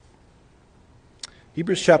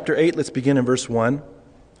Hebrews chapter 8, let's begin in verse 1.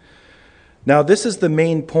 Now this is the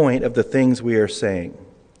main point of the things we are saying.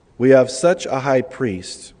 We have such a high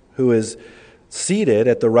priest who is seated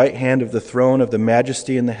at the right hand of the throne of the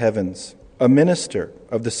majesty in the heavens, a minister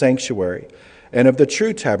of the sanctuary and of the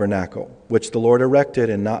true tabernacle, which the Lord erected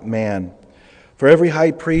and not man. For every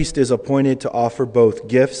high priest is appointed to offer both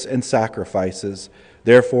gifts and sacrifices.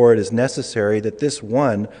 Therefore it is necessary that this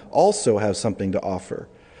one also have something to offer.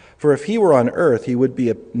 For if he were on earth, he would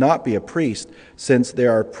not be a priest, since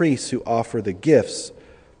there are priests who offer the gifts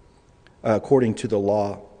according to the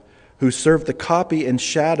law, who serve the copy and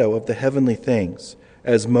shadow of the heavenly things,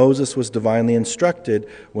 as Moses was divinely instructed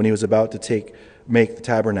when he was about to make the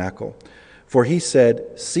tabernacle. For he said,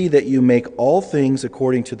 "See that you make all things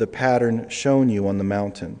according to the pattern shown you on the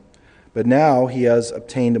mountain." But now he has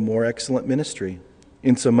obtained a more excellent ministry,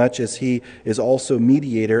 insomuch as he is also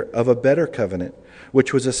mediator of a better covenant,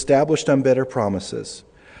 which was established on better promises.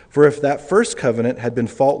 For if that first covenant had been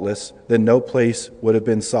faultless, then no place would have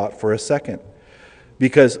been sought for a second.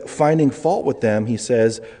 Because finding fault with them, he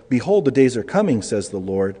says, "Behold, the days are coming, says the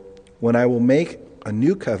Lord, when I will make a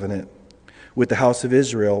new covenant with the house of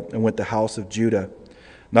Israel and with the house of Judah,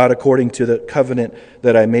 not according to the covenant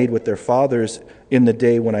that I made with their fathers in the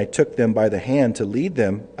day when I took them by the hand to lead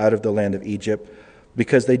them out of the land of Egypt,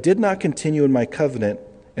 because they did not continue in my covenant,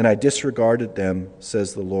 and I disregarded them,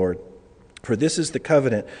 says the Lord. For this is the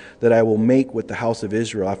covenant that I will make with the house of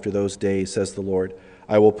Israel after those days, says the Lord.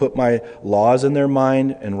 I will put my laws in their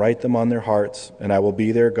mind and write them on their hearts, and I will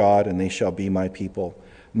be their God, and they shall be my people.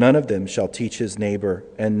 None of them shall teach his neighbor,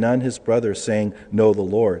 and none his brother, saying, Know the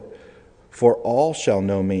Lord. For all shall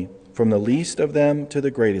know me, from the least of them to the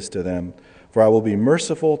greatest of them. For I will be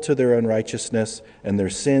merciful to their unrighteousness, and their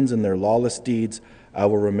sins and their lawless deeds I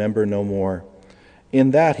will remember no more.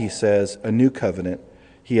 In that, he says, a new covenant,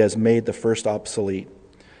 he has made the first obsolete.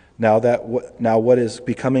 Now what is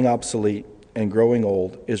becoming obsolete and growing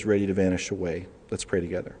old is ready to vanish away. Let's pray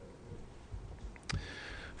together.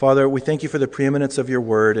 Father, we thank you for the preeminence of your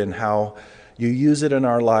word and how you use it in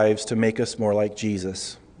our lives to make us more like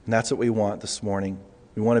Jesus. And that's what we want this morning.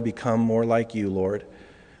 We want to become more like you, Lord.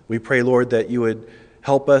 We pray, Lord, that you would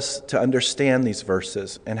help us to understand these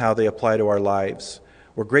verses and how they apply to our lives.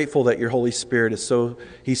 We're grateful that your Holy Spirit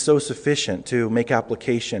he's so sufficient to make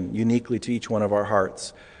application uniquely to each one of our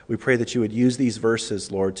hearts. We pray that you would use these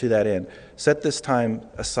verses, Lord, to that end. Set this time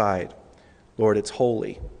aside. Lord, it's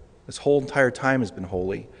holy. This whole entire time has been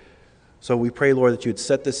holy. So we pray, Lord, that you would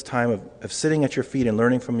set this time of sitting at your feet and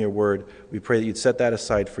learning from your word. We pray that you'd set that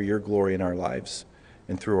aside for your glory in our lives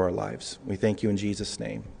and through our lives. We thank you in Jesus'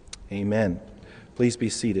 name. Amen. Please be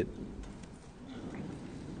seated.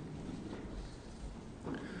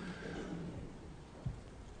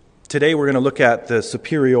 Today we're going to look at the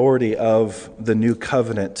superiority of the new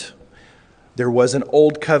covenant. There was an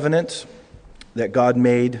old covenant that God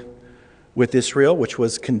made with Israel, which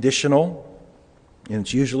was conditional. And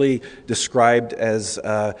it's usually described as,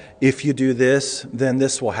 if you do this, then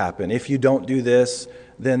this will happen. If you don't do this,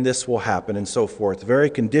 then this will happen, and so forth. Very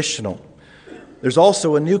conditional. There's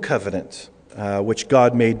also a new covenant, which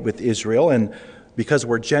God made with Israel. And because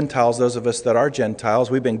we're Gentiles, those of us that are Gentiles,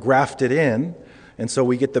 we've been grafted in. And so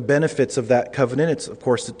we get the benefits of that covenant. It's, of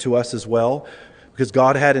course, to us as well. Because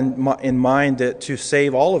God had in mind that to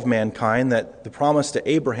save all of mankind, that the promise to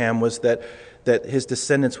Abraham was that his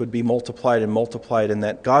descendants would be multiplied, and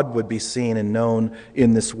that God would be seen and known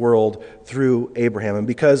in this world through Abraham. And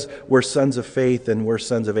because we're sons of faith and we're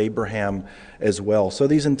sons of Abraham as well. So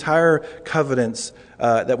these entire covenants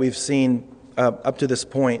that we've seen up to this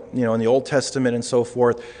point, in the Old Testament and so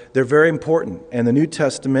forth, they're very important. And the New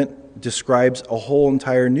Testament describes a whole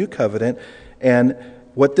entire new covenant. And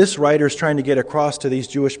what this writer is trying to get across to these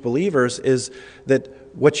Jewish believers is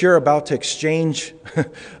that what you're about to exchange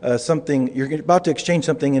you're about to exchange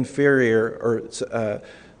something inferior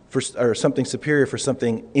or something superior for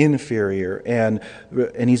something inferior, and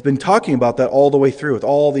he's been talking about that all the way through with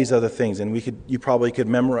all these other things. And you probably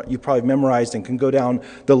memorized and can go down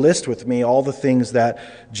the list with me all the things that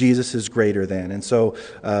Jesus is greater than. And so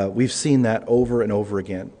we've seen that over and over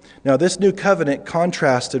again. Now, this new covenant,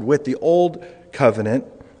 contrasted with the old covenant,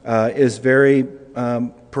 is very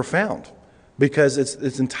profound, because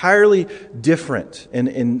it's entirely different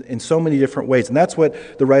in so many different ways. And that's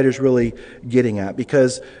what the writer's really getting at,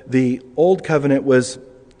 because the old covenant was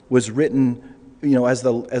written as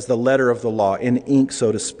the letter of the law, in ink,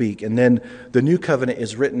 so to speak. And then the new covenant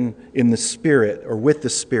is written in the Spirit, or with the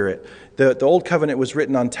Spirit. The old covenant was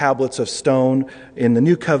written on tablets of stone. In the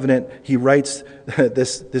new covenant, he writes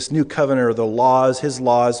this new covenant, or the laws, his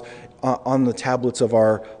laws, on the tablets of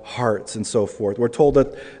our hearts and so forth. We're told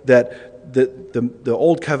that the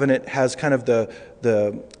Old Covenant has kind of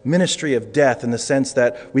the ministry of death in the sense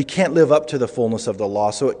that we can't live up to the fullness of the law,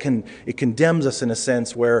 so it condemns us in a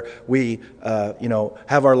sense where we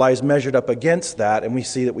have our lives measured up against that, and we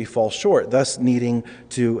see that we fall short, thus needing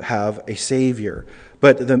to have a Savior.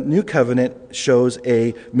 But the New Covenant shows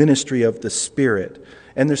a ministry of the Spirit.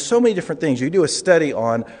 And there's so many different things. You do a study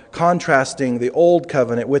on contrasting the Old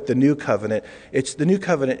Covenant with the New Covenant. The New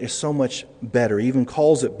Covenant is so much better. He even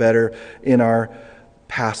calls it better in our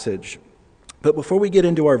passage. But before we get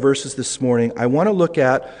into our verses this morning, I want to look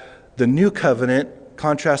at the New Covenant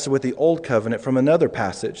contrasted with the Old Covenant from another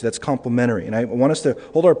passage that's complementary. And I want us to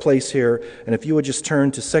hold our place here. And if you would just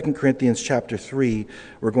turn to 2 Corinthians chapter 3,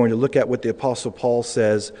 we're going to look at what the Apostle Paul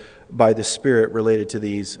says by the Spirit related to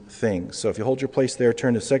these things. So if you hold your place there,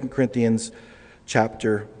 turn to 2 Corinthians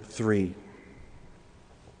chapter 3.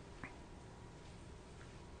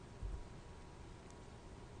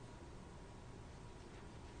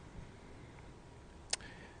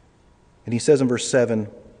 And he says in verse 7,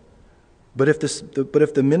 But if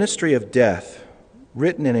the ministry of death,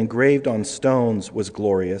 written and engraved on stones, was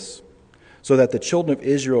glorious, so that the children of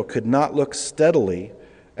Israel could not look steadily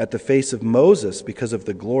at the face of Moses because of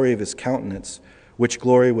the glory of his countenance, which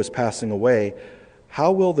glory was passing away,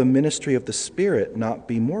 how will the ministry of the Spirit not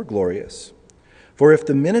be more glorious? For if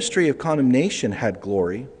the ministry of condemnation had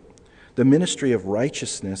glory, the ministry of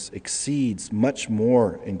righteousness exceeds much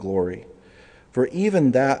more in glory. For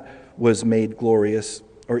even that was made glorious,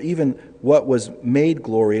 or even what was made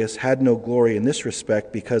glorious had no glory in this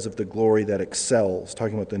respect because of the glory that excels,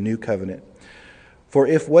 talking about the New Covenant. For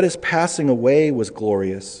if what is passing away was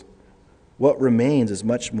glorious, what remains is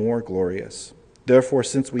much more glorious. Therefore,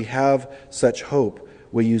 since we have such hope,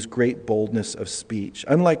 we use great boldness of speech.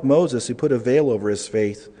 Unlike Moses, who put a veil over his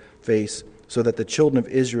face so that the children of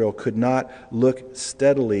Israel could not look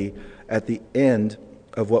steadily at the end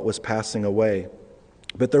of what was passing away.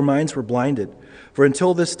 But their minds were blinded. For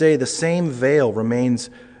until this day, the same veil remains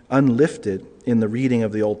unlifted in the reading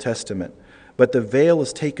of the Old Testament. But the veil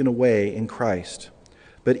is taken away in Christ.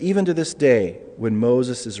 But even to this day, when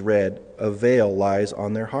Moses is read, a veil lies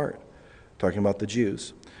on their heart. Talking about the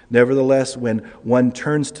Jews. Nevertheless, when one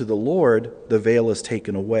turns to the Lord, the veil is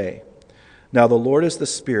taken away. Now the Lord is the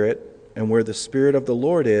Spirit, and where the Spirit of the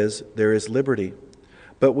Lord is, there is liberty.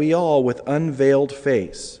 But we all, with unveiled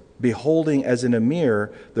face, beholding as in a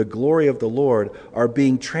mirror the glory of the Lord, are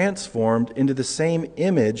being transformed into the same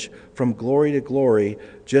image from glory to glory,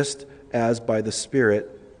 just as by the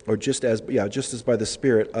Spirit, just as by the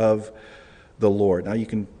Spirit of the Lord. Now you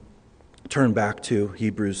can turn back to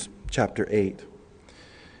Hebrews chapter 8.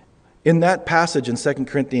 In that passage in 2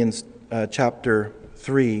 Corinthians chapter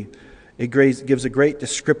 3, it gives a great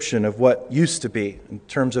description of what used to be in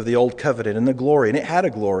terms of the Old Covenant and the glory. And it had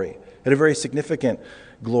a glory. It had a very significant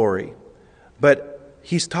glory. But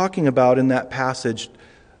he's talking about in that passage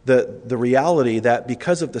the reality that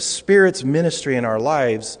because of the Spirit's ministry in our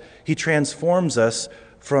lives, He transforms us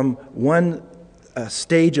from one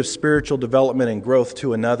stage of spiritual development and growth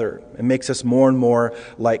to another and makes us more and more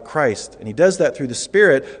like Christ. And He does that through the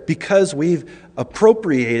Spirit because we've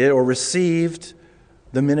appropriated or received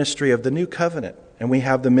the ministry of the New Covenant. And we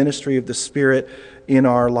have the ministry of the Spirit in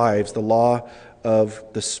our lives, the law of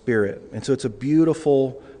the Spirit. And so it's a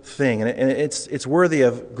beautiful thing, and it's worthy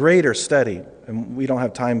of greater study, and we don't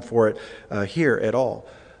have time for it here at all.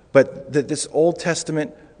 But this Old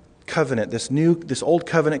Testament covenant, this Old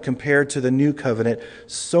Covenant compared to the New Covenant,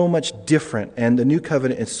 so much different, and the New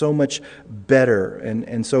Covenant is so much better.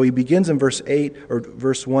 And so he begins in verse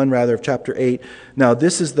 1 of chapter 8. Now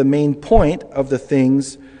this is the main point of the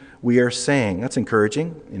things we are saying. That's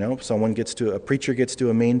encouraging. A preacher gets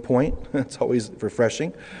to a main point. It's always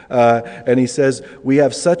refreshing. And he says, we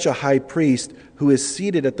have such a high priest who is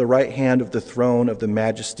seated at the right hand of the throne of the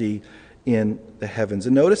majesty in the heavens.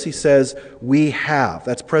 And notice he says, we have.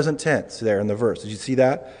 That's present tense there in the verse. Did you see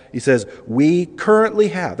that? He says, we currently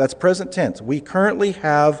have. That's present tense. We currently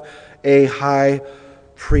have a high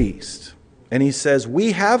priest. And he says,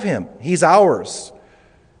 we have him. He's ours.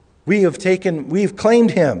 We've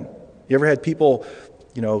claimed him. You ever had people,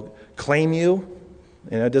 claim you?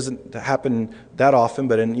 And it doesn't happen that often,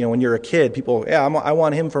 but when you're a kid, people, I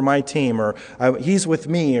want him for my team, or he's with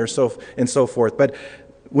me, or so and so forth. But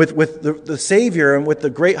with the Savior and with the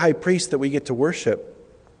great high priest that we get to worship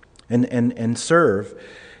and serve,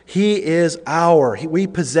 he is we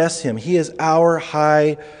possess him. He is our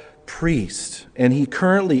high priest, and he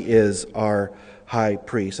currently is our high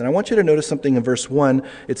priest. And I want you to notice something in verse 1.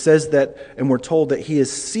 It says that, and we're told that he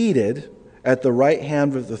is seated at the right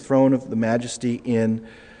hand of the throne of the majesty in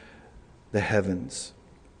the heavens.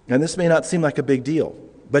 And this may not seem like a big deal,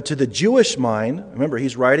 but to the Jewish mind, remember,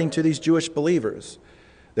 he's writing to these Jewish believers.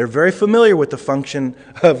 They're very familiar with the function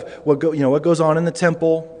of what goes on in the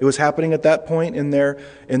temple. It was happening at that point in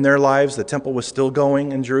their lives. The temple was still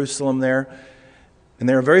going in Jerusalem there. And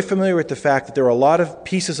they were very familiar with the fact that there were a lot of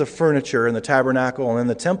pieces of furniture in the tabernacle and in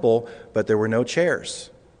the temple, but there were no chairs.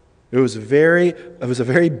 It was a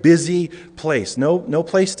very busy place, no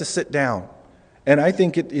place to sit down. And I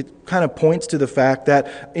think it kind of points to the fact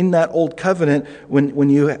that in that old covenant, when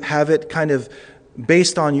you have it kind of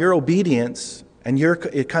based on your obedience, and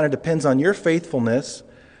it kind of depends on your faithfulness,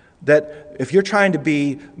 that if you're trying to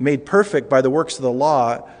be made perfect by the works of the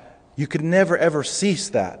law, you could never ever cease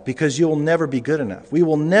that, because you will never be good enough. We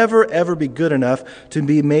will never ever be good enough to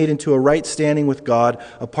be made into a right standing with God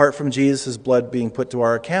apart from Jesus' blood being put to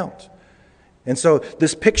our account. And so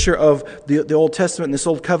this picture of the Old Testament and this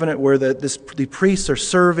Old Covenant where the priests are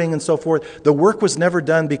serving and so forth, the work was never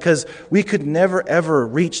done because we could never ever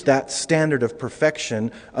reach that standard of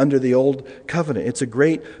perfection under the Old Covenant. It's a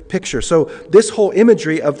great picture. So this whole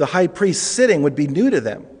imagery of the high priest sitting would be new to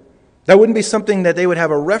them. That wouldn't be something that they would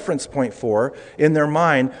have a reference point for in their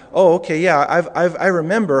mind. Oh, okay, yeah, I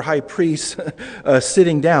remember high priests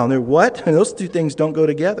sitting down. They're what? And those two things don't go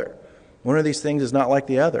together. One of these things is not like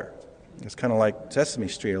the other. It's kind of like Sesame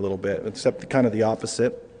Street a little bit, except kind of the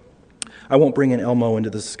opposite. I won't bring in Elmo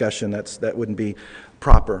into the discussion. That wouldn't be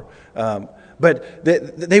proper. But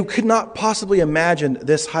they could not possibly imagine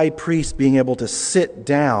this high priest being able to sit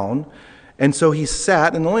down. And so he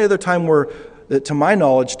sat. And the only other time we're, to my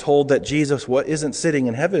knowledge, told that Jesus isn't sitting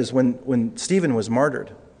in heaven is when Stephen was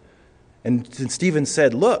martyred. And Stephen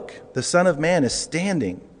said, "Look, the Son of Man is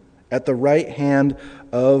standing at the right hand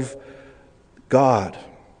of God."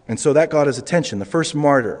 And so that got his attention, the first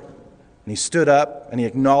martyr. And he stood up and he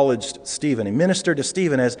acknowledged Stephen. He ministered to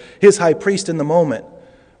Stephen as his high priest in the moment,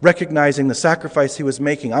 recognizing the sacrifice he was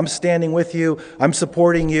making. I'm standing with you, I'm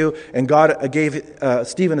supporting you, and God gave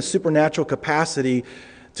Stephen a supernatural capacity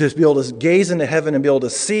to be able to gaze into heaven and be able to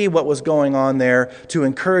see what was going on there, to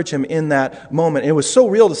encourage him in that moment. And it was so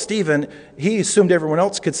real to Stephen, he assumed everyone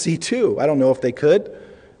else could see too. I don't know if they could.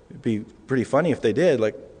 It'd be pretty funny if they did,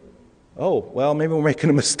 like, oh, well, maybe we're making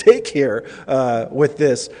a mistake here with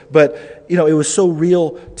this. But, it was so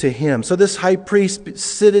real to him. So this high priest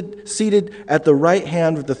seated at the right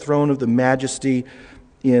hand of the throne of the majesty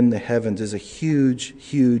in the heavens is a huge,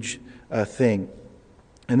 huge thing.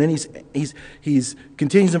 And then he's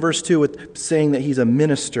continues in verse 2 with saying that he's a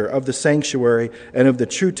minister of the sanctuary and of the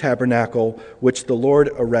true tabernacle, which the Lord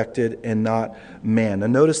erected and not man. Now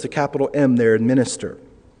notice the capital M there in minister.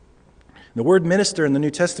 The word minister in the New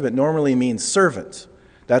Testament normally means servant.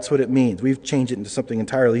 That's what it means. We've changed it into something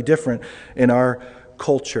entirely different in our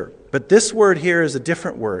culture. But this word here is a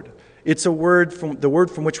different word. It's the word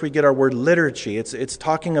from which we get our word liturgy. It's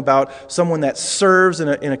talking about someone that serves in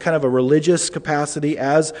a kind of a religious capacity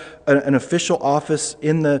as an official office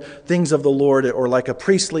in the things of the Lord, or like a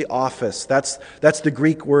priestly office. That's the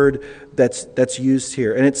Greek word that's used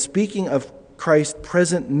here. And it's speaking of Christ's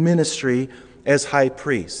present ministry as high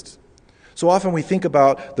priest. So often we think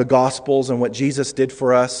about the Gospels and what Jesus did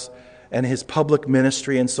for us and his public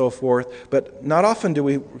ministry and so forth, but not often do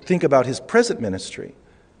we think about his present ministry.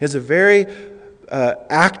 He has a very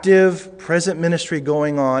active present ministry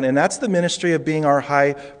going on, and that's the ministry of being our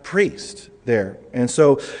high priest there. And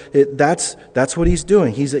so that's what he's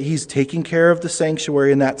doing. He's taking care of the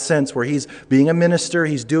sanctuary in that sense, where he's being a minister,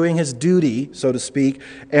 he's doing his duty, so to speak,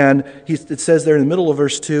 and it says there in the middle of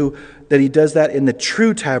verse 2 that he does that in the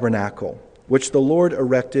true tabernacle, which the Lord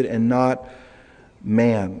erected and not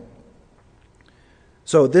man.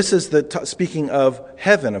 So this is speaking of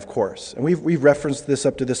heaven, of course. And we've referenced this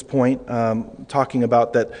up to this point, talking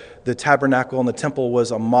about that the tabernacle and the temple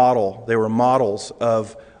was a model. They were models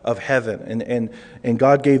of heaven. And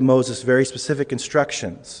God gave Moses very specific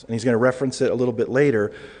instructions. And he's going to reference it a little bit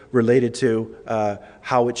later, related to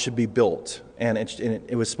how it should be built. And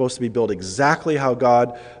it was supposed to be built exactly how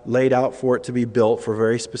God laid out for it to be built for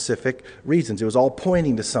very specific reasons. It was all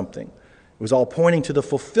pointing to something. It was all pointing to the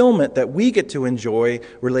fulfillment that we get to enjoy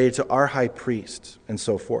related to our high priest and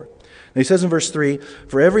so forth. And he says in verse 3,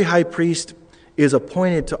 "For every high priest is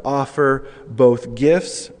appointed to offer both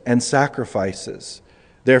gifts and sacrifices.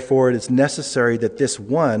 Therefore it is necessary that this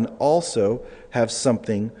one also have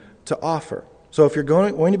something to offer." So if you're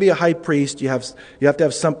going to be a high priest, you have to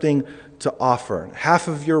have something to offer. Half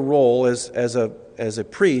of your role as a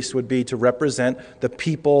priest would be to represent the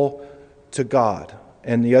people to God.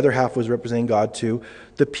 and the other half was representing God to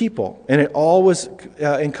the people. And it all was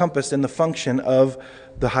encompassed in the function of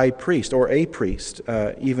the high priest, or a priest,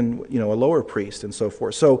 even a lower priest, and so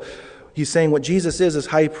forth. So he's saying what Jesus is, as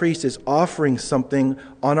high priest, is offering something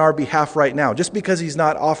on our behalf right now. Just because he's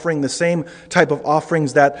not offering the same type of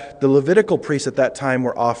offerings that the Levitical priests at that time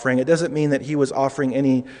were offering, it doesn't mean that he was offering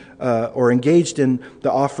any or engaged in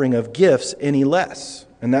the offering of gifts any less.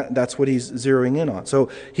 And that's what he's zeroing in on. So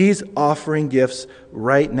he's offering gifts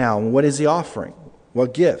right now. And what is he offering?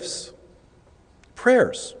 What gifts?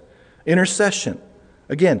 Prayers, intercession.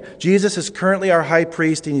 Again, Jesus is currently our high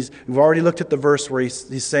priest, and we've already looked at the verse where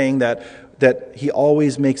he's saying that he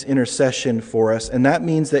always makes intercession for us, and that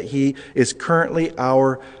means that he is currently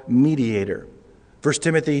our mediator. 1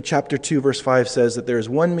 Timothy chapter 2, verse 5 says that there is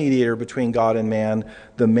one mediator between God and man,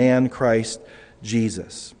 the man Christ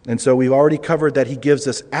Jesus. And so we've already covered that he gives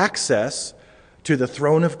us access to the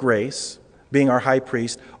throne of grace, being our high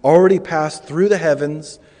priest, already passed through the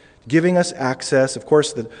heavens, giving us access. Of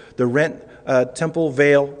course, the rent temple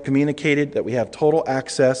veil communicated that we have total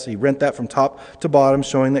access. He rent that from top to bottom,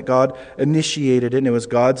 showing that God initiated it, and it was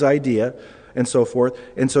God's idea, and so forth.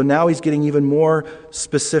 And so now he's getting even more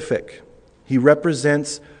specific. He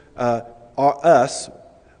represents us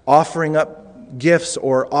offering up gifts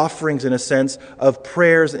or offerings, in a sense, of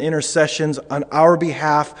prayers and intercessions on our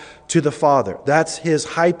behalf to the Father. That's his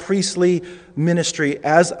high priestly ministry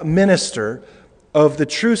as a minister of the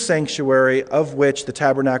true sanctuary, of which the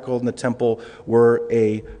tabernacle and the temple were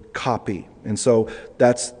a copy. And so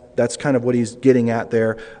that's kind of what he's getting at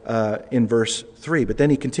there in verse 3. But then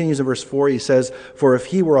he continues in verse 4. He says, "For if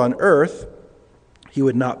he were on earth, he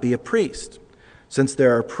would not be a priest, since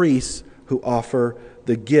there are priests who offer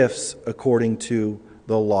the gifts according to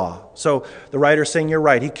the law." So the writer's saying, you're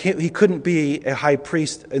right. He couldn't be a high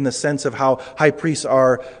priest in the sense of how high priests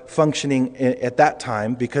are functioning at that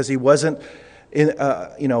time, because he wasn't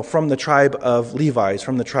from the tribe of Levites,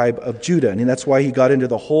 from the tribe of Judah. And that's why he got into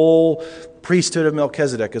the whole priesthood of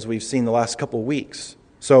Melchizedek, as we've seen the last couple of weeks.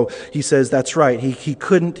 So he says that's right.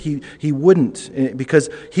 He wouldn't, because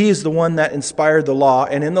he is the one that inspired the law.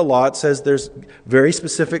 And in the law it says there's very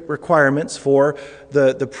specific requirements for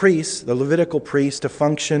the priests, the Levitical priests, to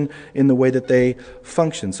function in the way that they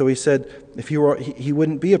function. So he said if he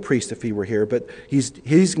wouldn't be a priest if he were here, but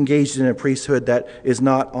he's engaged in a priesthood that is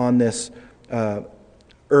not on this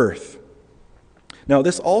earth. Now,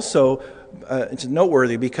 this also it's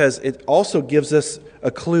noteworthy because it also gives us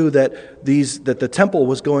a clue that the temple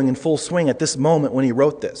was going in full swing at this moment when he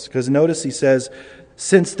wrote this. Because notice he says,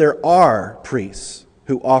 "Since there are priests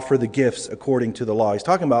who offer the gifts according to the law." He's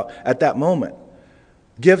talking about at that moment.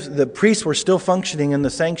 The priests were still functioning in the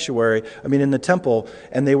sanctuary, in the temple,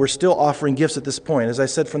 and they were still offering gifts at this point. As I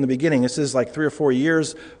said from the beginning, this is like 3 or 4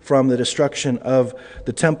 years from the destruction of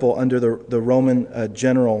the temple under the Roman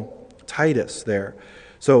general Titus there.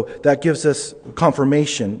 So that gives us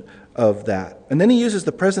confirmation of that. And then he uses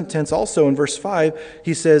the present tense also in verse 5.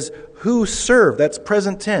 He says, "Who serve," that's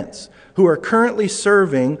present tense, "who are currently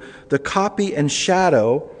serving the copy and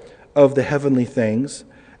shadow of the heavenly things,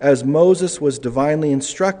 as Moses was divinely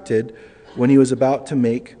instructed when he was about to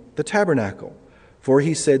make the tabernacle. For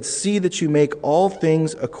he said, 'See that you make all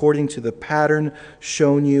things according to the pattern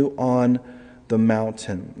shown you on the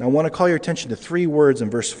mountain.'" Now I want to call your attention to 3 words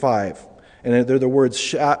in verse 5. And they're the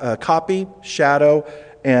words copy, shadow,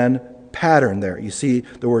 and pattern there. You see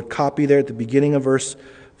the word copy there at the beginning of verse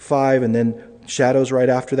 5, and then shadows right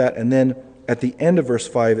after that. And then at the end of verse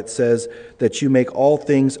 5 it says that you make all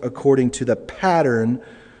things according to the pattern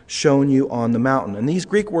shown you on the mountain. And these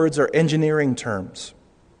Greek words are engineering terms.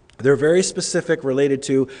 They're very specific, related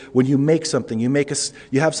to when you make something.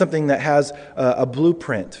 You have something that has a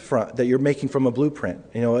blueprint that you're making from a blueprint.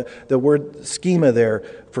 The word schema there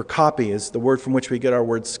for copy is the word from which we get our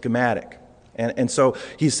word schematic. And so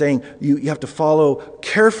he's saying you have to follow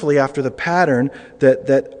carefully after the pattern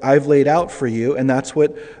that I've laid out for you, and that's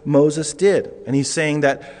what Moses did. And he's saying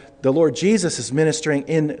that the Lord Jesus is ministering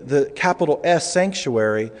in the capital S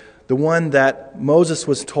sanctuary, the one that Moses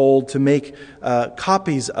was told to make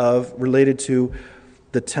copies of related to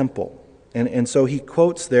the temple. And so he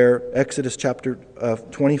quotes there Exodus chapter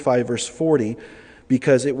 25, verse 40,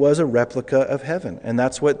 because it was a replica of heaven. And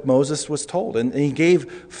that's what Moses was told. And he gave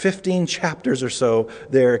 15 chapters or so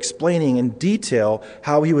there explaining in detail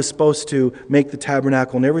how he was supposed to make the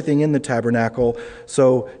tabernacle and everything in the tabernacle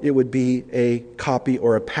so it would be a copy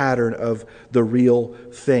or a pattern of the real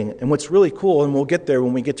thing. And what's really cool, and we'll get there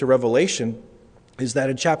when we get to Revelation, is that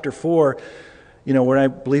in chapter 4, when I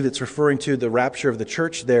believe it's referring to the rapture of the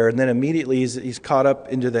church there, and then immediately he's caught up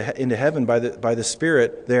into heaven by the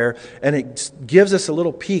Spirit there, and it gives us a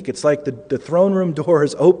little peek. It's like the throne room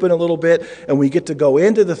doors open a little bit, and we get to go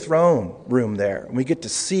into the throne room there, and we get to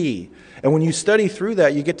see. And when you study through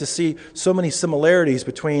that, you get to see so many similarities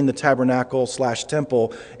between the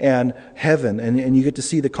tabernacle/temple and heaven, and you get to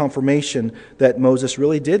see the confirmation that Moses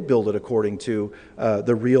really did build it according to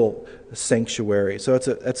the real sanctuary. So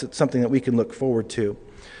that's something that we can look forward to.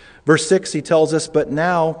 Verse 6, he tells us, but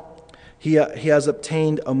now he has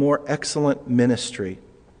obtained a more excellent ministry,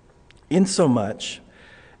 insomuch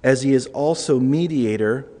as he is also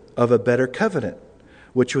mediator of a better covenant,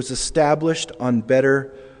 which was established on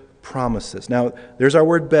better promises. Now, there's our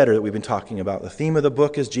word better that we've been talking about. The theme of the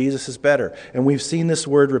book is Jesus is better. And we've seen this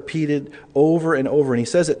word repeated over and over. And he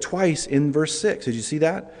says it twice in verse 6. Did you see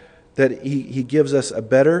that? That he gives us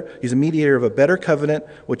he's a mediator of a better covenant,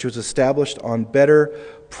 which was established on better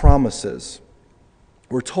promises.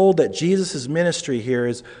 We're told that Jesus' ministry here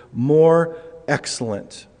is more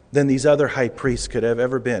excellent than these other high priests could have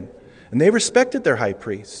ever been. And they respected their high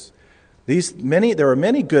priests. There are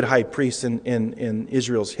many good high priests in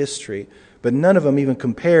Israel's history, but none of them even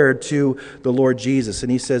compared to the Lord Jesus.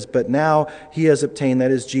 And he says, but now he has obtained,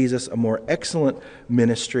 that is Jesus, a more excellent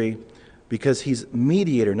ministry because he's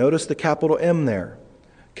mediator. Notice the capital M there.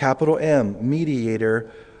 Capital M, mediator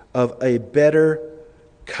of a better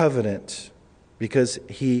covenant because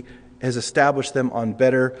he has established them on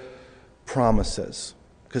better promises.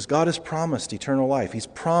 Because God has promised eternal life. He's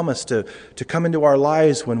promised to come into our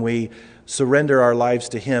lives when we surrender our lives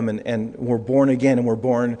to Him and we're born again and we're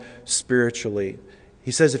born spiritually.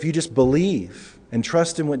 He says if you just believe and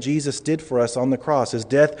trust in what Jesus did for us on the cross, His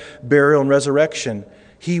death, burial, and resurrection,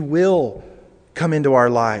 He will come into our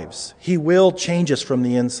lives. He will change us from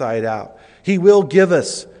the inside out. He will give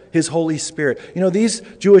us His Holy Spirit. These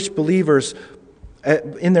Jewish believers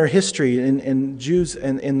in their history, in Jews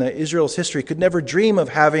and in the Israel's history, could never dream of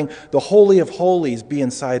having the Holy of Holies be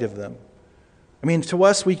inside of them. I mean, to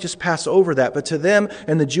us, we just pass over that. But to them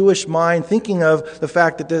and the Jewish mind, thinking of the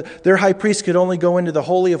fact that their high priest could only go into the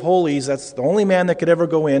Holy of Holies, that's the only man that could ever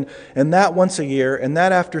go in, and that once a year, and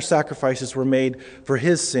that after sacrifices were made for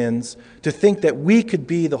his sins, to think that we could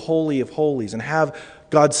be the Holy of Holies and have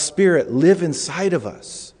God's Spirit live inside of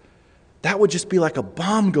us, that would just be like a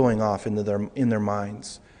bomb going off in their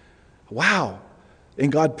minds. Wow. And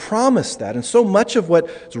God promised that. And so much of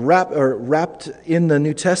what's wrapped in the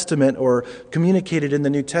New Testament or communicated in the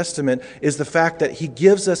New Testament is the fact that He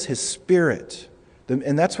gives us His Spirit.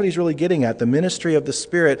 And that's what He's really getting at, the ministry of the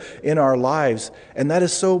Spirit in our lives. And that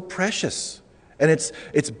is so precious. And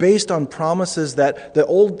it's based on promises that the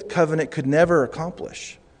old covenant could never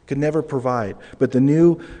accomplish, could never provide. But the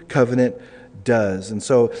new covenant does. And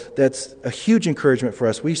so that's a huge encouragement for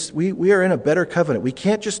us. We are in a better covenant. We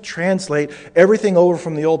can't just translate everything over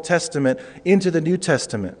from the Old Testament into the New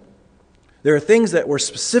Testament. There are things that were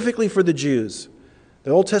specifically for the Jews.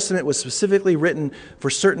 The Old Testament was specifically written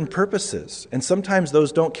for certain purposes, and sometimes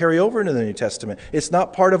those don't carry over into the New Testament. It's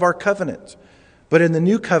not part of our covenant. But in the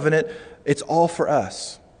New Covenant, it's all for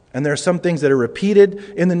us. And there are some things that are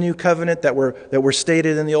repeated in the New Covenant that were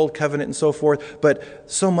stated in the Old Covenant and so forth,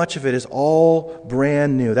 but so much of it is all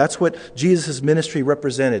brand new. That's what Jesus' ministry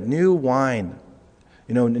represented, new wine,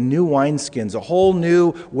 new wineskins, a whole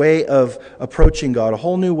new way of approaching God, a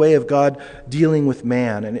whole new way of God dealing with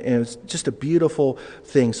man, and it's just a beautiful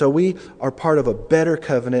thing. So we are part of a better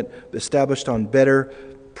covenant established on better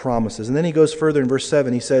promises. And then he goes further in verse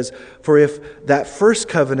 7, he says, "For if that first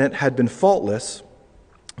covenant had been faultless,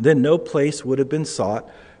 then no place would have been sought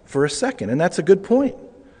for a second." And that's a good point.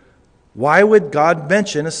 Why would God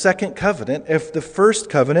mention a second covenant if the first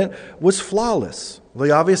covenant was flawless? Well,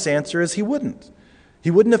 the obvious answer is He wouldn't. He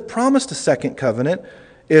wouldn't have promised a second covenant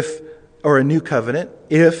or a new covenant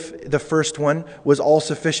if the first one was all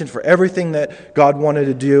sufficient for everything that God wanted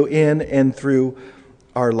to do in and through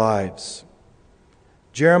our lives.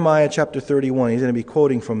 Jeremiah chapter 31, he's going to be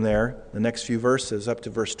quoting from there, the next few verses up to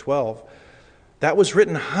verse 12. That was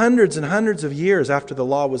written hundreds and hundreds of years after the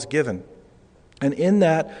law was given. And in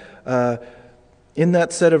that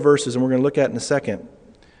set of verses, and we're going to look at in a second,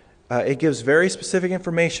 it gives very specific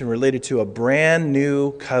information related to a brand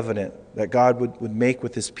new covenant that God would make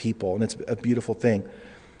with His people. And it's a beautiful thing.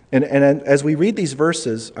 And as we read these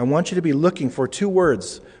verses, I want you to be looking for two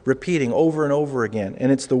words repeating over and over again.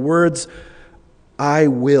 And it's the words, "I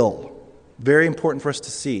will." Very important for us to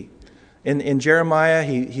see. In Jeremiah,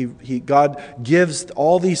 God gives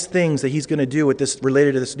all these things that he's going to do with this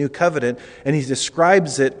related to this new covenant, and he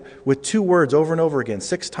describes it with 2 words over and over again,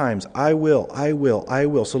 6 times. I will, I will, I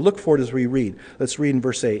will. So look for it as we read. Let's read in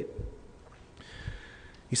verse 8.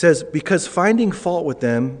 He says, because finding fault with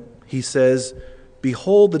them, he says,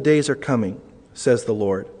 behold, the days are coming, says the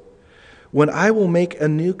Lord, when I will make a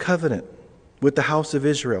new covenant with the house of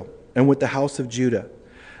Israel and with the house of Judah,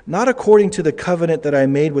 not according to the covenant that I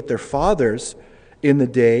made with their fathers in the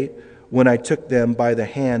day when I took them by the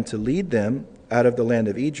hand to lead them out of the land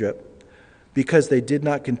of Egypt, because they did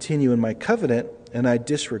not continue in my covenant, and I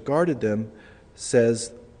disregarded them,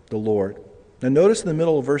 says the Lord. Now notice in the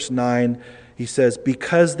middle of verse 9, he says,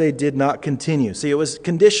 because they did not continue. See, it was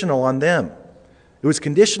conditional on them. It was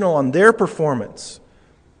conditional on their performance.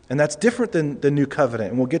 And that's different than the new covenant,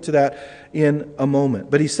 and we'll get to that in a moment.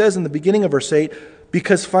 But he says in the beginning of verse 8,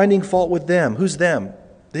 because finding fault with them. Who's them?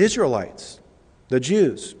 The Israelites, the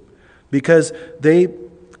Jews. Because they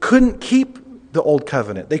couldn't keep the old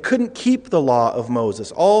covenant. They couldn't keep the law of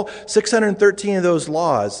Moses. All 613 of those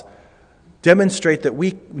laws demonstrate that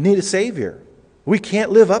we need a Savior. We can't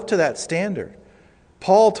live up to that standard.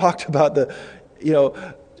 Paul talked about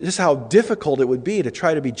just how difficult it would be to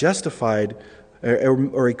try to be justified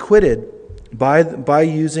or acquitted by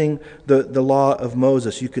using the law of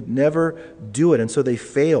Moses. You could never do it. And so they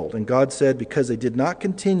failed. And God said, because they did not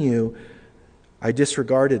continue, I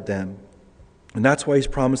disregarded them. And that's why he's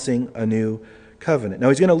promising a new covenant. Now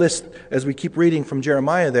he's going to list, as we keep reading from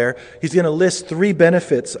Jeremiah there, he's going to list 3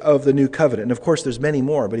 benefits of the new covenant. And of course there's many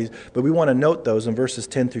more, but we want to note those in verses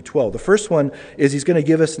 10 through 12. The first one is he's going to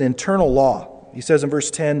give us an internal law. He says in verse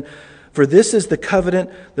 10, for this is the covenant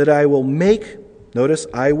that I will make. Notice,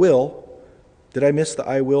 I will. Did I miss the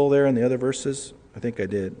I will there in the other verses? I think I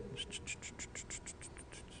did.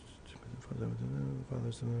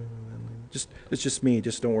 It's just me.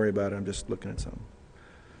 Just don't worry about it. I'm just looking at something.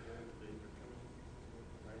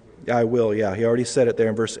 I will, yeah. He already said it there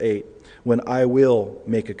in verse 8. When I will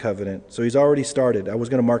make a covenant. So he's already started. I was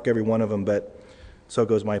going to mark every one of them, but so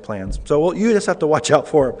goes my plans. So you just have to watch out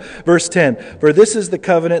for them. Verse 10. For this is the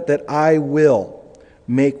covenant that I will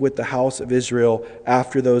make with the house of Israel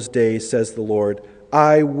after those days, says the Lord.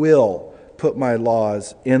 I will put my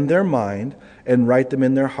laws in their mind and write them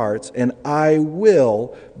in their hearts, and I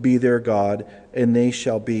will be their God, and they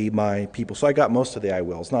shall be my people. So I got most of the I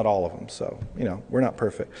wills, not all of them. So, we're not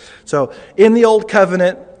perfect. So in the old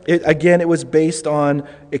covenant, it was based on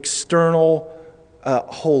external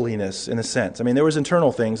holiness in a sense. I mean, there was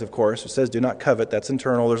internal things, of course. It says do not covet. That's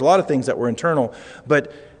internal. There's a lot of things that were internal,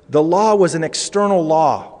 but the law was an external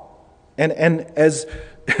law. And as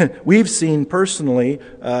we've seen personally,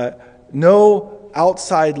 no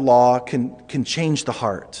outside law can change the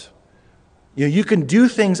heart. You can do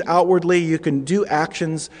things outwardly, you can do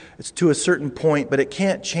actions to a certain point, but it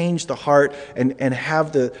can't change the heart and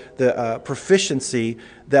have the proficiency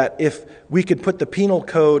that if we could put the penal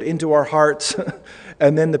code into our hearts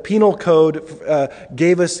and then the penal code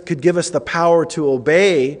could give us the power to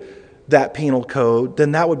obey that penal code,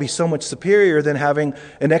 then that would be so much superior than having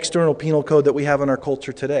an external penal code that we have in our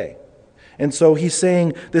culture today. And so he's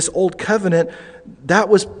saying this old covenant, that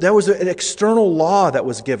was an external law that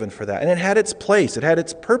was given for that. And it had its place, it had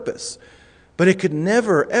its purpose. But it could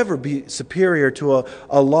never, ever be superior to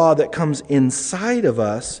a law that comes inside of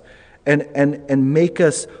us and make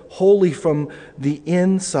us holy from the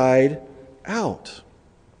inside out.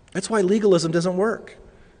 That's why legalism doesn't work.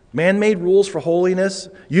 Man-made rules for holiness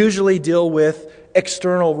usually deal with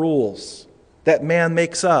external rules that man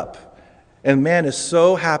makes up. And man is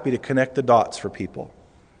so happy to connect the dots for people.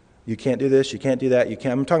 You can't do this, you can't do that, you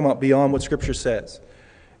can't. I'm talking about beyond what Scripture says.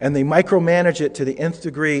 And they micromanage it to the nth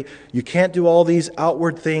degree. You can't do all these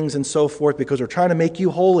outward things and so forth because we're trying to make you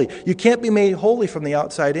holy. You can't be made holy from the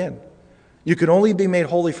outside in. You can only be made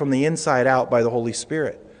holy from the inside out by the Holy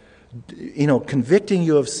Spirit. Convicting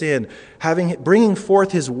you of sin, bringing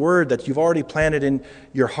forth His Word that you've already planted in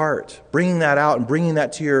your heart, bringing that out and bringing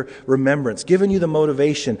that to your remembrance, giving you the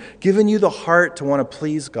motivation, giving you the heart to want to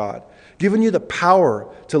please God, giving you the power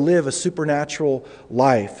to live a supernatural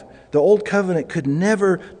life. The Old Covenant could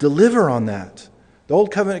never deliver on that. The Old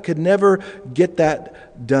Covenant could never get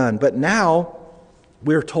that done. But now,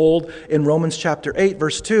 we're told in Romans chapter 8,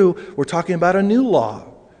 verse 2, we're talking about a new law.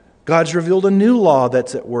 God's revealed a new law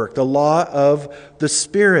that's at work, the law of the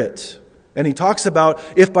Spirit. And he talks about,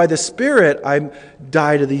 if by the Spirit I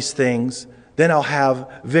die to these things, then I'll have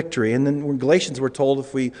victory. And then in Galatians we're told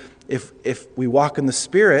if we walk in the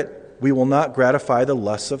Spirit, we will not gratify the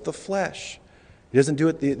lusts of the flesh. He doesn't do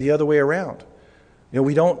it the other way around.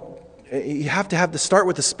 We don't You have to start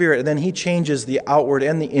with the Spirit, and then He changes the outward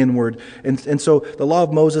and the inward. And so the law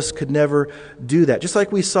of Moses could never do that. Just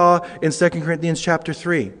like we saw in 2 Corinthians chapter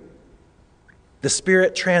 3. The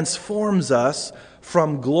Spirit transforms us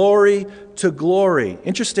from glory to glory.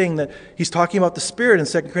 Interesting that he's talking about the Spirit in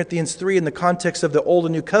 2 Corinthians 3 in the context of the Old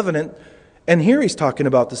and New Covenant. And here he's talking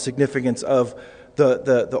about the significance of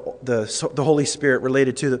the Holy Spirit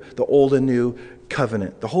related to the Old and New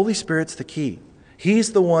Covenant. The Holy Spirit's the key.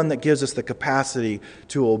 He's the one that gives us the capacity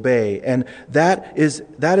to obey. And that is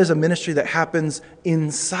a ministry that happens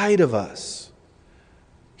inside of us.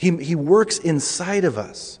 He works inside of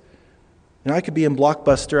us. I could be in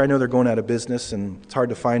Blockbuster. I know they're going out of business, and it's hard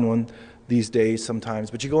to find one these days sometimes.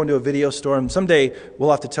 But you go into a video store, and someday we'll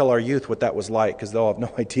have to tell our youth what that was like, because they'll have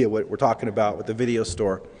no idea what we're talking about with the video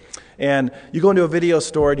store. And you go into a video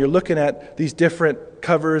store, and you're looking at these different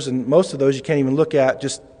covers, and most of those you can't even look at,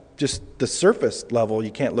 just the surface level, you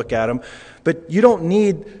can't look at them. But you don't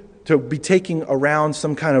need to be taking around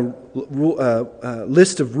some kind of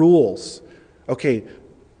list of rules. Okay,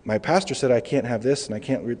 my pastor said I can't have this, and I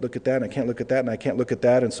can't look at that, and I can't look at that, and I can't look at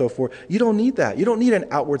that, and so forth. You don't need that. You don't need an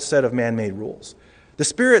outward set of man-made rules. The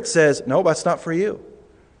Spirit says, no, that's not for you.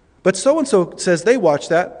 But so-and-so says they watch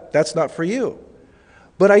that. That's not for you.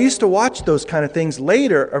 But I used to watch those kind of things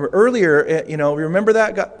later, or earlier, remember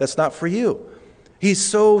that? God, that's not for you. He's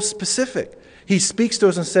so specific. He speaks to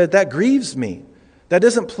us and said, that grieves me. That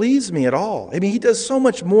doesn't please me at all. I mean, He does so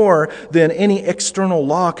much more than any external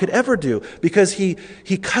law could ever do, because He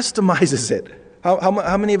customizes it.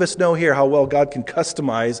 How many of us know here how well God can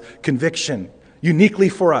customize conviction uniquely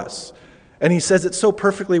for us? And He says it so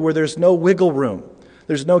perfectly where there's no wiggle room.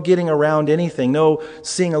 There's no getting around anything, no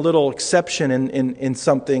seeing a little exception in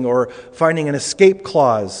something or finding an escape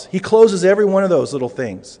clause. He closes every one of those little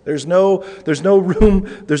things. There's no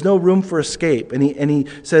room for escape. And he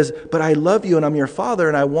says, but I love you and I'm your Father,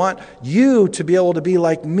 and I want you to be able to be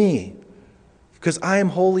like me. Because I am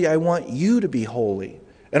holy, I want you to be holy.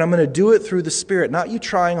 And I'm going to do it through the Spirit, not you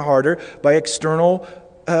trying harder by an external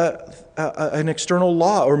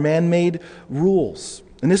law or man-made rules.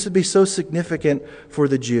 And this would be so significant for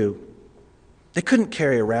the Jew. They couldn't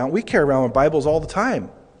carry around. We carry around Bibles all the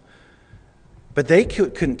time. But they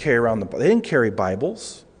couldn't carry around they didn't carry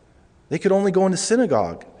Bibles. They could only go into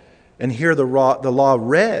synagogue and hear the law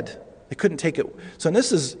read. They couldn't take it. So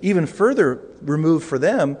this is even further removed for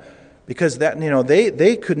them, because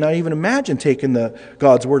they could not even imagine taking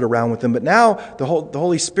God's word around with them. But now the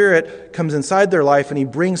Holy Spirit comes inside their life, and He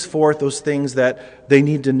brings forth those things that they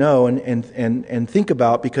need to know and think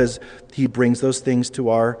about, because He brings those things to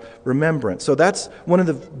our remembrance. So that's one of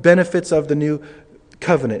the benefits of the new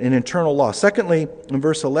covenant, an eternal law. Secondly, in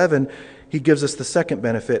verse 11, He gives us the second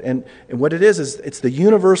benefit. And what it is it's the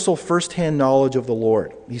universal firsthand knowledge of the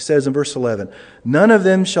Lord. He says in verse 11, none of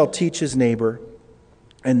them shall teach his neighbor,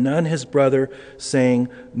 and none his brother, saying,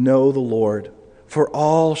 know the Lord, for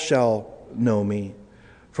all shall know me,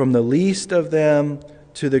 from the least of them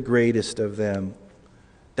to the greatest of them.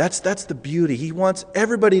 That's the beauty. He wants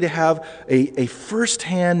everybody to have a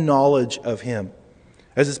first-hand knowledge of Him.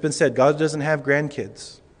 As it's been said, God doesn't have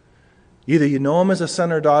grandkids. Either you know Him as a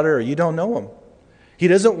son or daughter, or you don't know Him. He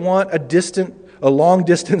doesn't want a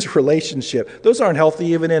long-distance relationship. Those aren't healthy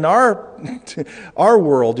even in our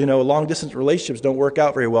world. Long-distance relationships don't work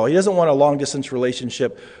out very well. He doesn't want a long-distance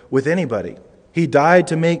relationship with anybody. He died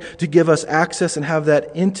to give us access and have that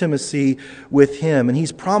intimacy with Him. And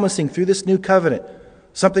He's promising through this new covenant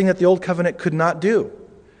something that the old covenant could not do.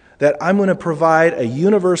 That I'm going to provide a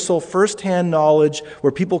universal first-hand knowledge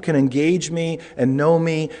where people can engage me and know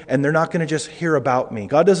me, and they're not going to just hear about me.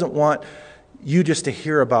 God doesn't want you just to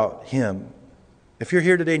hear about Him. If you're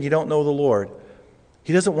here today and you don't know the Lord,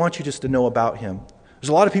 He doesn't want you just to know about Him. There's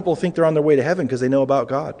a lot of people who think they're on their way to heaven because they know about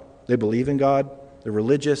God. They believe in God. They're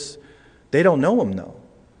religious. They don't know Him, though.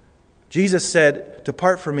 Jesus said,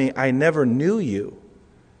 depart from me, I never knew you.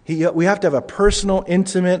 We have to have a personal,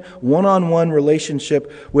 intimate, one-on-one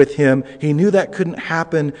relationship with Him. He knew that couldn't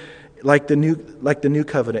happen like the new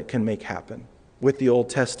covenant can make happen with the Old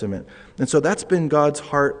Testament. And so that's been God's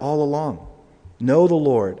heart all along. Know the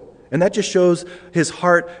Lord. And that just shows His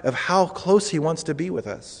heart of how close He wants to be with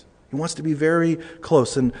us. He wants to be very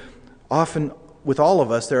close. And often with all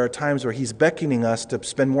of us, there are times where He's beckoning us to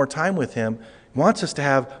spend more time with Him. He wants us to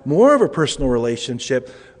have more of a personal relationship,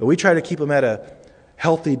 but we try to keep Him at a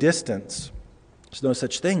healthy distance. There's no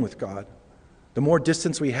such thing with God. The more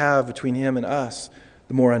distance we have between Him and us,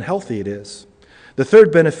 the more unhealthy it is. The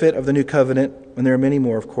third benefit of the new covenant, and there are many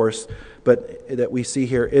more, of course, but that we see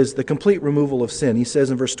here, is the complete removal of sin. He says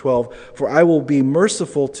in verse 12, for I will be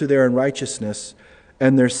merciful to their unrighteousness,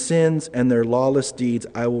 and their sins and their lawless deeds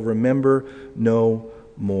I will remember no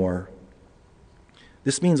more.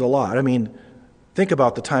 This means a lot. I mean, think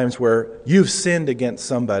about the times where you've sinned against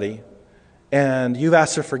somebody and you've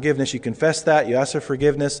asked for forgiveness. You confess that, you ask for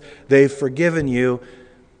forgiveness, they've forgiven you,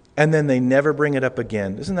 and then they never bring it up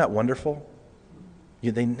again. Isn't that wonderful?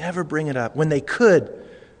 They never bring it up when they could.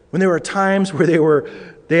 When there were times where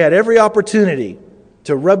they had every opportunity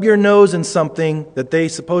to rub your nose in something that they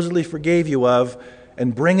supposedly forgave you of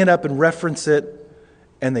and bring it up and reference it,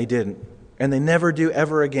 and they didn't. And they never do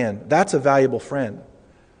ever again. That's a valuable friend.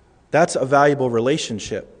 That's a valuable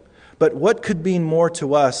relationship. But what could mean more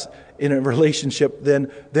to us in a relationship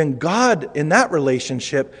than God in that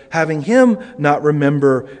relationship, having Him not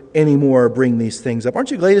remember anymore or bring these things up? Aren't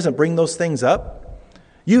you glad He doesn't bring those things up?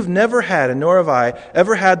 You've never had, and nor have I,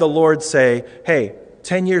 ever had the Lord say, hey,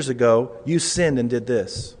 10 years ago, you sinned and did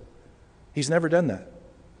this. He's never done that.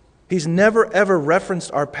 He's never ever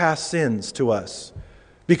referenced our past sins to us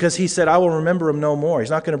because He said, I will remember them no more. He's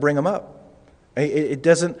not going to bring them up. It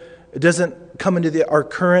doesn't come into our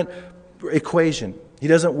current equation. He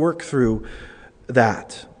doesn't work through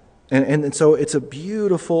that. And so it's a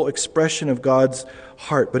beautiful expression of God's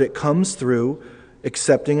heart, but it comes through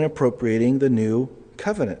accepting and appropriating the new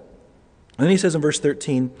covenant. And then He says in verse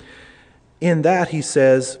 13, in that He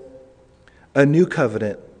says, a new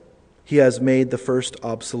covenant, He has made the first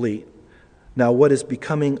obsolete. Now what is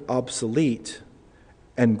becoming obsolete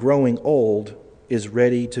and growing old is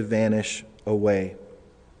ready to vanish away.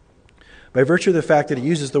 By virtue of the fact that He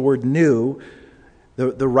uses the word new,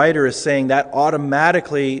 the writer is saying that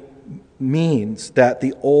automatically means that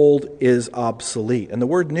the old is obsolete. And the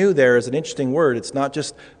word new there is an interesting word. It's not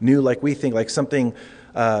just new like we think, like something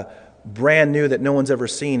brand new that no one's ever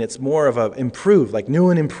seen. It's more of a improved, like new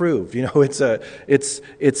and improved. You know,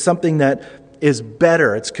 it's something that is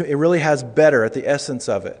better. It really has better at the essence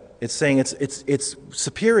of it. It's saying it's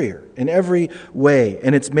superior in every way,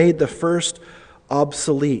 and it's made the first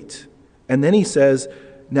obsolete. And then he says,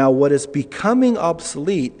 now what is becoming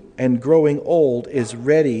obsolete and growing old is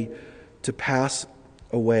ready to pass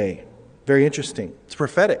away. Very interesting. It's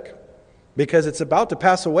prophetic because it's about to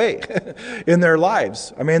pass away in their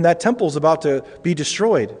lives. I mean, that temple's about to be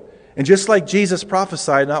destroyed. And just like Jesus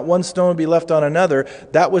prophesied, not one stone would be left on another,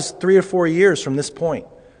 that was 3 or 4 years from this point.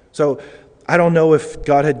 So I don't know if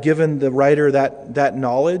God had given the writer that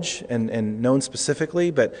knowledge and known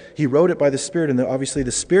specifically, but he wrote it by the Spirit, and obviously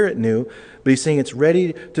the Spirit knew, but he's saying it's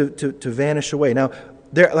ready to vanish away. Now,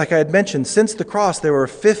 there, like I had mentioned, since the cross, there were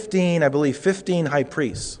 15 high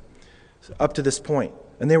priests up to this point,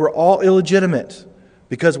 and they were all illegitimate,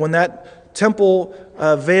 because when that temple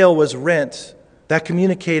veil was rent, that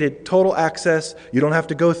communicated total access. You don't have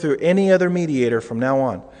to go through any other mediator from now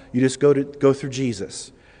on. You just go through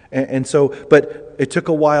Jesus. And so, but it took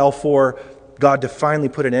a while for God to finally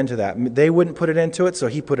put an end to that. They wouldn't put an end to it, so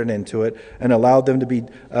He put an end to it and allowed them to be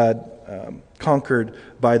conquered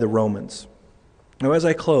by the Romans. Now, as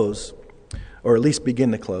I close, or at least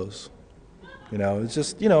begin to close, it's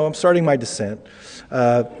just, I'm starting my descent.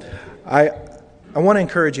 I want to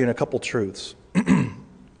encourage you in a couple truths.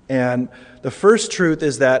 And the first truth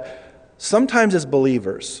is that sometimes as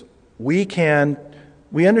believers, we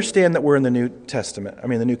understand that we're in the New Testament,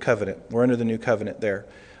 the New Covenant. We're under the New Covenant there.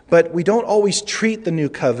 But we don't always treat the New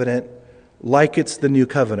Covenant like it's the New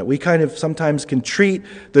Covenant. We kind of sometimes can treat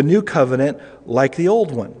the New Covenant like the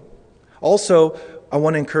old one. Also, I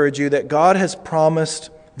want to encourage you that God has promised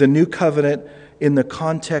the New Covenant in the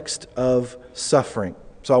context of suffering.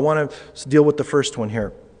 So I want to deal with the first one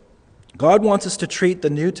here. God wants us to treat the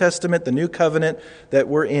New Testament, the New Covenant that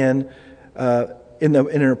we're in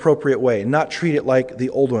an appropriate way, not treat it like the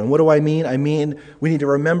old one. What do I mean? I mean, we need to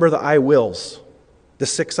remember the I wills, the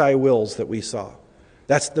 6 I wills that we saw.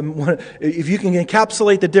 That's the one. If you can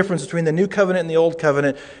encapsulate the difference between the New Covenant and the Old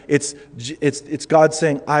Covenant, it's God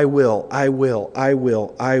saying, I will, I will, I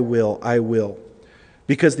will, I will, I will.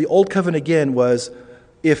 Because the Old Covenant, again, was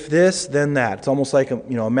if this, then that. It's almost like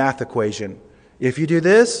a math equation. If you do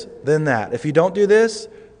this, then that. If you don't do this,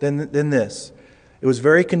 then this. It was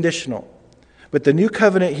very conditional. But the New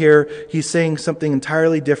Covenant here, He's saying something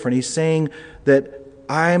entirely different. He's saying that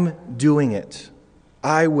I'm doing it.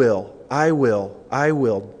 I will, I will, I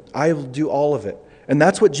will. I will do all of it. And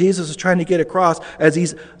that's what Jesus is trying to get across as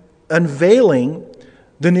He's unveiling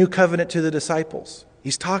the New Covenant to the disciples.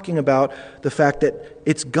 He's talking about the fact that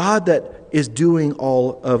it's God that is doing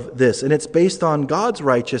all of this. And it's based on God's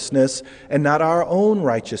righteousness and not our own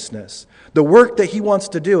righteousness. The work that He wants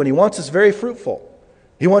to do, and He wants us very fruitful.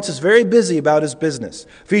 He wants us very busy about His business.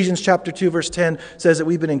 Ephesians chapter 2, verse 10 says that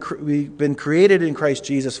we've been created in Christ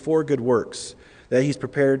Jesus for good works. that he's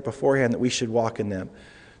prepared beforehand that we should walk in them.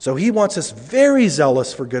 So he wants us very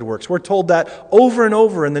zealous for good works. We're told that over and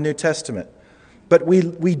over in the New Testament. But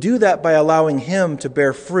we do that by allowing him to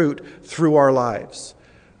bear fruit through our lives.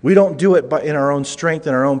 We don't do it in our own strength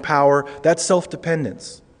and our own power. That's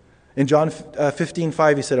self-dependence. In John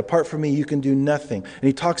 15:5, he said, apart from me, you can do nothing. And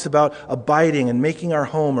he talks about abiding and making our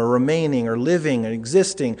home or remaining or living and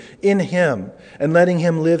existing in him and letting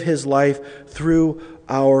him live his life through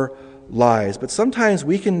our lives. But sometimes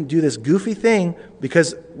we can do this goofy thing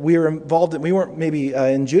because we weren't maybe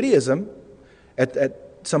in Judaism at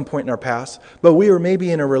some point in our past, but we were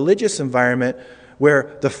maybe in a religious environment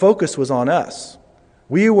where the focus was on us.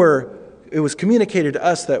 It was communicated to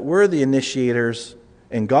us that we're the initiators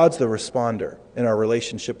and God's the responder in our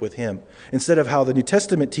relationship with him, instead of how the New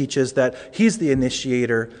Testament teaches that he's the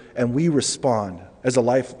initiator and we respond as a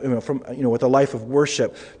life, with a life of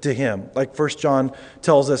worship to him. Like 1 John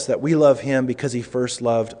tells us that we love him because he first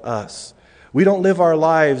loved us. We don't live our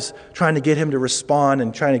lives trying to get him to respond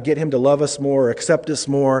and trying to get him to love us more or accept us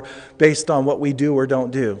more based on what we do or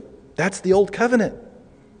don't do. That's the old covenant.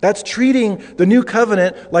 That's treating the new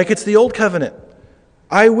covenant like it's the old covenant.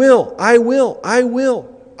 I will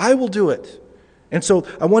do it. And so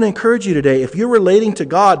I want to encourage you today, if you're relating to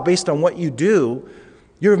God based on what you do,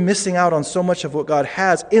 you're missing out on so much of what God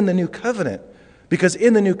has in the new covenant. Because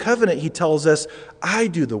in the new covenant, he tells us, I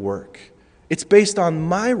do the work. It's based on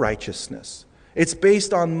my righteousness. It's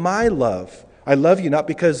based on my love. I love you not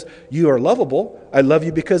because you are lovable. I love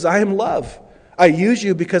you because I am love. I use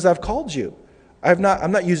you because I've called you. I'm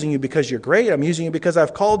not using you because you're great. I'm using you because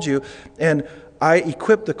I've called you. And I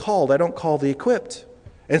equip the called. I don't call the equipped.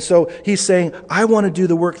 And so he's saying, I want to do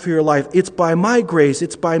the work through your life. It's by my grace.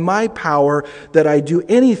 It's by my power that I do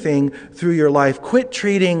anything through your life. Quit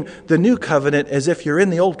treating the new covenant as if you're in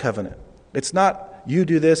the old covenant. It's not you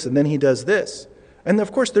do this and then he does this. And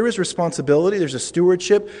of course there is responsibility. There's a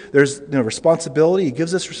stewardship. There's responsibility. He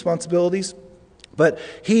gives us responsibilities. But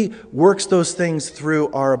he works those things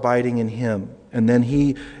through our abiding in him. And then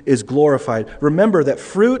he is glorified. Remember that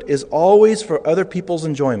fruit is always for other people's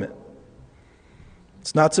enjoyment.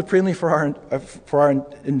 It's not supremely for our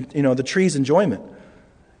the tree's enjoyment.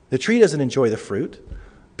 The tree doesn't enjoy the fruit.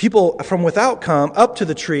 People from without come up to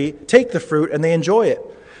the tree, take the fruit, and they enjoy it.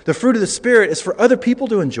 The fruit of the Spirit is for other people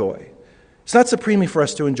to enjoy. It's not supremely for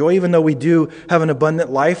us to enjoy, even though we do have an abundant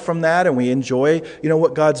life from that and we enjoy,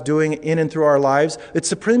 what God's doing in and through our lives. It's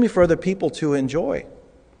supremely for other people to enjoy.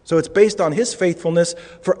 So it's based on his faithfulness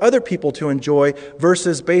for other people to enjoy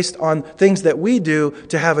versus based on things that we do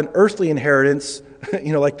to have an earthly inheritance,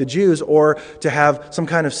 like the Jews, or to have some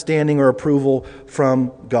kind of standing or approval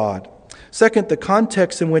from God. Second, the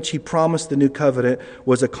context in which he promised the new covenant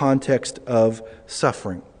was a context of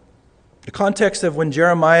suffering. The context of when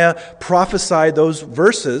Jeremiah prophesied those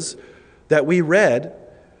verses that we read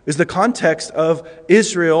is the context of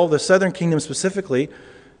Israel, the southern kingdom specifically,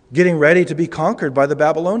 getting ready to be conquered by the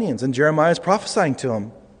Babylonians. And Jeremiah is prophesying to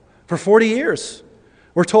them for 40 years.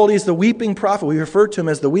 We're told he's the weeping prophet. We refer to him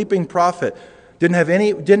as the weeping prophet.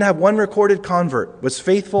 Didn't have one recorded convert, was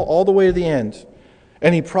faithful all the way to the end.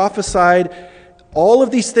 And he prophesied all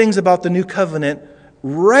of these things about the new covenant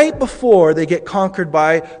right before they get conquered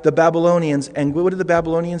by the Babylonians. And what did the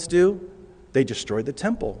Babylonians do? They destroyed the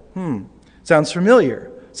temple. Sounds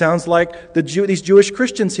familiar. Sounds like these Jewish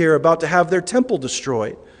Christians here are about to have their temple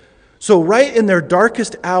destroyed. So right in their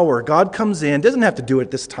darkest hour, God comes in. Doesn't have to do it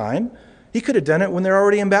at this time. He could have done it when they're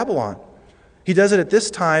already in Babylon. He does it at this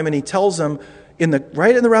time, and he tells them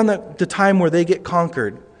around the time where they get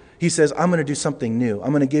conquered, he says, I'm going to do something new. I'm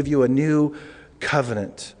going to give you a new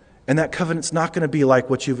covenant. And that covenant's not going to be like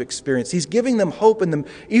what you've experienced. He's giving them hope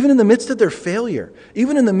even in the midst of their failure,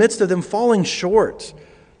 even in the midst of them falling short.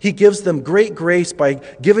 He gives them great grace by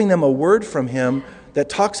giving them a word from him that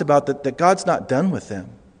talks about that God's not done with them.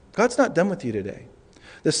 God's not done with you today.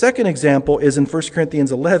 The second example is in 1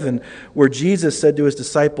 Corinthians 11, where Jesus said to his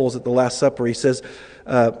disciples at the Last Supper, he says,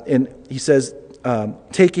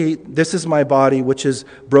 take, eat, this is my body, which is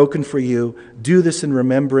broken for you. Do this in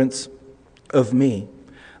remembrance of me.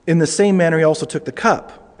 In the same manner, he also took the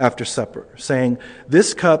cup after supper, saying,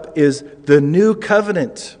 this cup is the new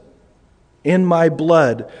covenant in my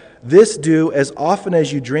blood. This do as often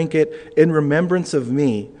as you drink it in remembrance of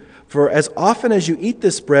me. For as often as you eat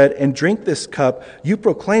this bread and drink this cup, you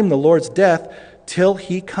proclaim the Lord's death till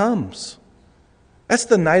he comes. That's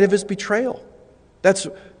the night of his betrayal. That's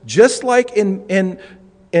just like in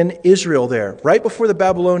Israel there. Right before the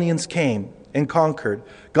Babylonians came and conquered,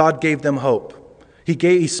 God gave them hope.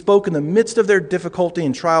 He spoke in the midst of their difficulty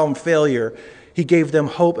and trial and failure. He gave them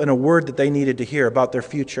hope and a word that they needed to hear about their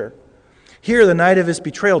future. Here, the night of his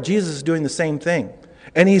betrayal, Jesus is doing the same thing.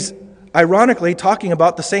 And he's ironically talking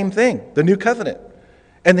about the same thing, the new covenant.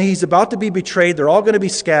 And he's about to be betrayed. They're all going to be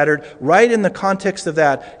scattered. Right in the context of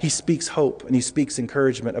that, he speaks hope and he speaks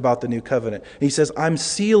encouragement about the new covenant. And he says, I'm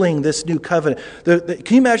sealing this new covenant.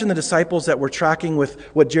 Can you imagine the disciples that were tracking with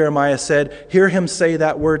what Jeremiah said? Hear him say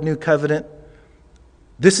that word, new covenant.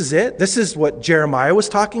 This is it. This is what Jeremiah was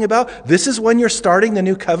talking about. This is when you're starting the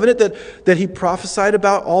new covenant that he prophesied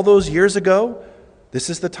about all those years ago. This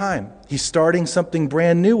is the time. He's starting something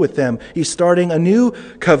brand new with them. He's starting a new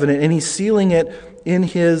covenant and he's sealing it in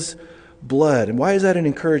his blood. And why is that an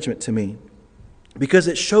encouragement to me? Because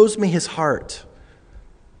it shows me his heart.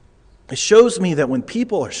 It shows me that when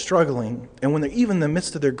people are struggling and when they're even in the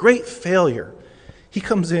midst of their great failure, he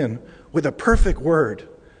comes in with a perfect word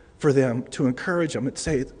for them to encourage them and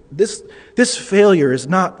say, this failure is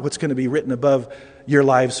not what's going to be written above your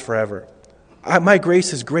lives forever. My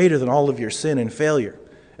grace is greater than all of your sin and failure.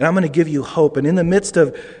 And I'm going to give you hope. And in the midst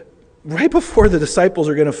of, right before the disciples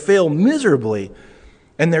are going to fail miserably,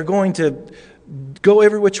 and they're going to go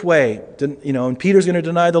every which way, and Peter's going to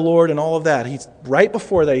deny the Lord and all of that. He's right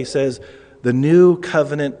before that, he says, the new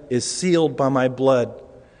covenant is sealed by my blood.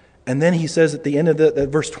 And then he says at the end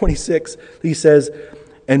of verse 26, he says,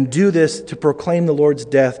 and do this to proclaim the Lord's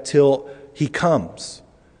death till he comes.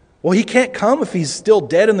 Well, he can't come if he's still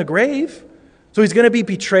dead in the grave. So he's going to be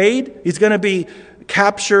betrayed. He's going to be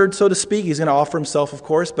captured, so to speak. He's going to offer himself, of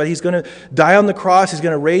course, but he's going to die on the cross. He's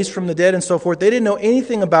going to raise from the dead and so forth. They didn't know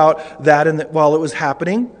anything about that while it was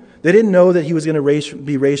happening. They didn't know that he was going to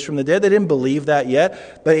be raised from the dead. They didn't believe that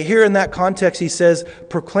yet. But here in that context, he says,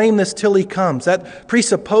 proclaim this till he comes. That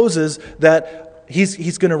presupposes that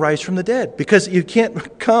he's going to rise from the dead, because you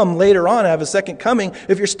can't come later on, have a second coming,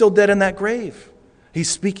 if you're still dead in that grave. He's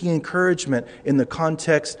speaking encouragement in the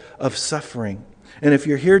context of suffering. And if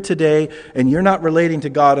you're here today and you're not relating to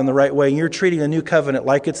God in the right way, and you're treating the new covenant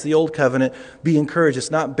like it's the old covenant, be encouraged.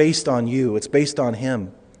 It's not based on you. It's based on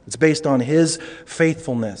him. It's based on his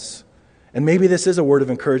faithfulness. And maybe this is a word of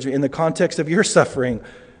encouragement in the context of your suffering.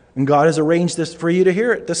 And God has arranged this for you to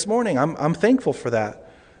hear it this morning. I'm thankful for that.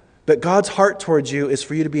 But God's heart towards you is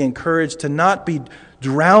for you to be encouraged, to not be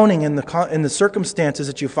drowning in the circumstances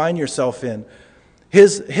that you find yourself in.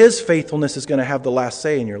 His faithfulness is going to have the last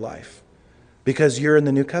say in your life, because you're in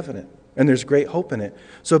the new covenant and there's great hope in it.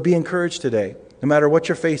 So be encouraged today. No matter what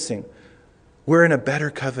you're facing, we're in a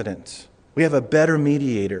better covenant. We have a better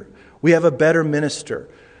mediator. We have a better minister.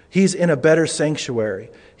 He's in a better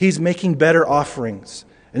sanctuary. He's making better offerings.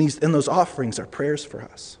 And those offerings are prayers for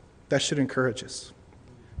us. That should encourage us.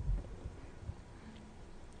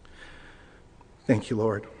 Thank you,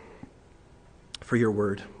 Lord, for your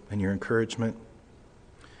word and your encouragement.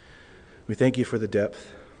 We thank you for the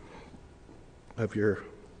depth of your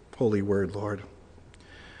holy word, Lord.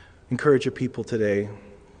 Encourage your people today.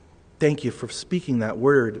 Thank you for speaking that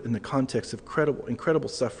word in the context of incredible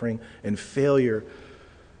suffering and failure.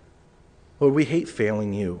 Lord, we hate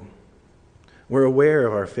failing you. We're aware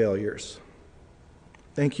of our failures.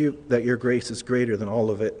 Thank you that your grace is greater than all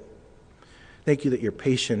of it. Thank you that you're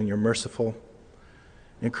patient and you're merciful.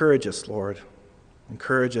 Encourage us, Lord.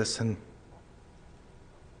 Encourage us in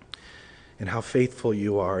how faithful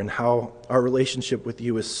you are, and how our relationship with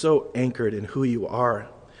you is so anchored in who you are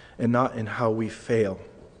and not in how we fail.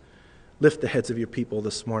 Lift the heads of your people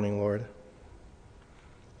this morning, Lord.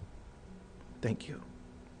 Thank you.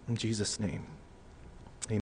 In Jesus' name.